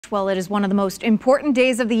Well, it is one of the most important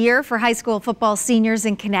days of the year for high school football seniors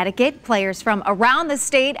in Connecticut. Players from around the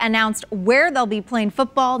state announced where they'll be playing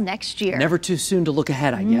football next year. Never too soon to look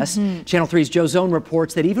ahead, I guess. Channel 3's Joe Zone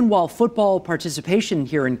reports that even while football participation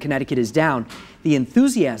here in Connecticut is down, the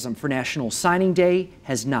enthusiasm for National Signing Day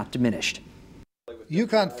has not diminished.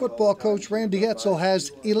 UConn football coach Randy Edsall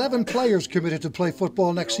has 11 players committed to play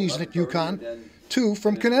football next season at UConn, 2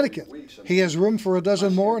 from Connecticut. He has room for a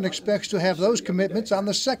dozen more and expects to have those commitments on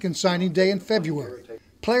the second signing day in February.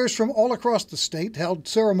 Players from all across the state held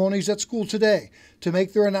ceremonies at school today to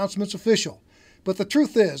make their announcements official. But the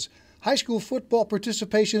truth is, high school football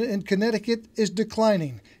participation in Connecticut is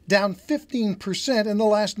declining, down 15% in the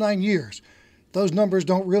last 9 years. Those numbers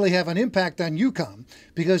don't really have an impact on UConn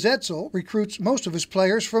because Edsall recruits most of his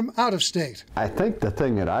players from out of state. I think the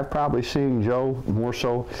thing that I've probably seen, Joe, more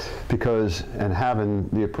so because and having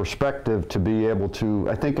the perspective to be able to,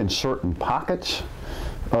 I think in certain pockets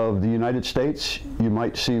of the United States, you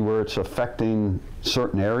might see where it's affecting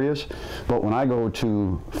certain areas. But when I go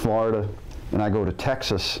to Florida and I go to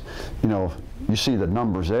Texas, you see the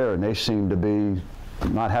numbers there and they seem to be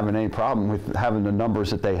not having any problem with having the numbers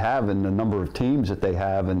that they have and the number of teams that they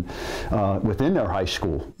have and within their high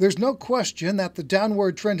school. There's no question that the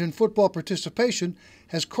downward trend in football participation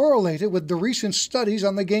has correlated with the recent studies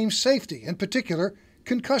on the game's safety, in particular,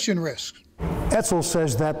 concussion risks. Edsall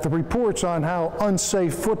says that the reports on how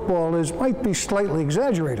unsafe football is might be slightly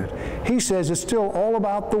exaggerated. He says it's still all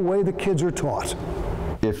about the way the kids are taught.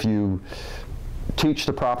 If you teach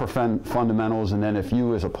the proper fundamentals, and then if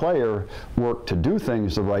you as a player work to do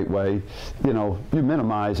things the right way, you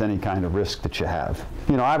minimize any kind of risk that you have.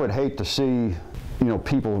 I would hate to see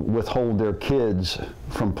people withhold their kids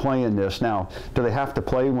from playing this. Now, do they have to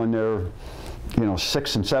play when they're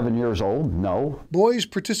 6 and 7 years old? No. Boys'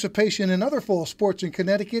 participation in other fall sports in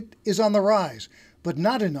Connecticut is on the rise, but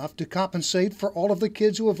not enough to compensate for all of the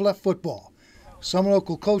kids who have left football. Some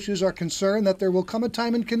local coaches are concerned that there will come a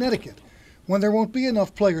time in Connecticut when there won't be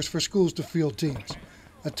enough players for schools to field teams,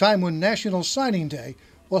 a time when National Signing Day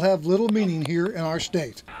will have little meaning here in our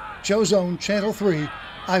state. Joe Zone, Channel 3,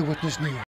 Eyewitness News.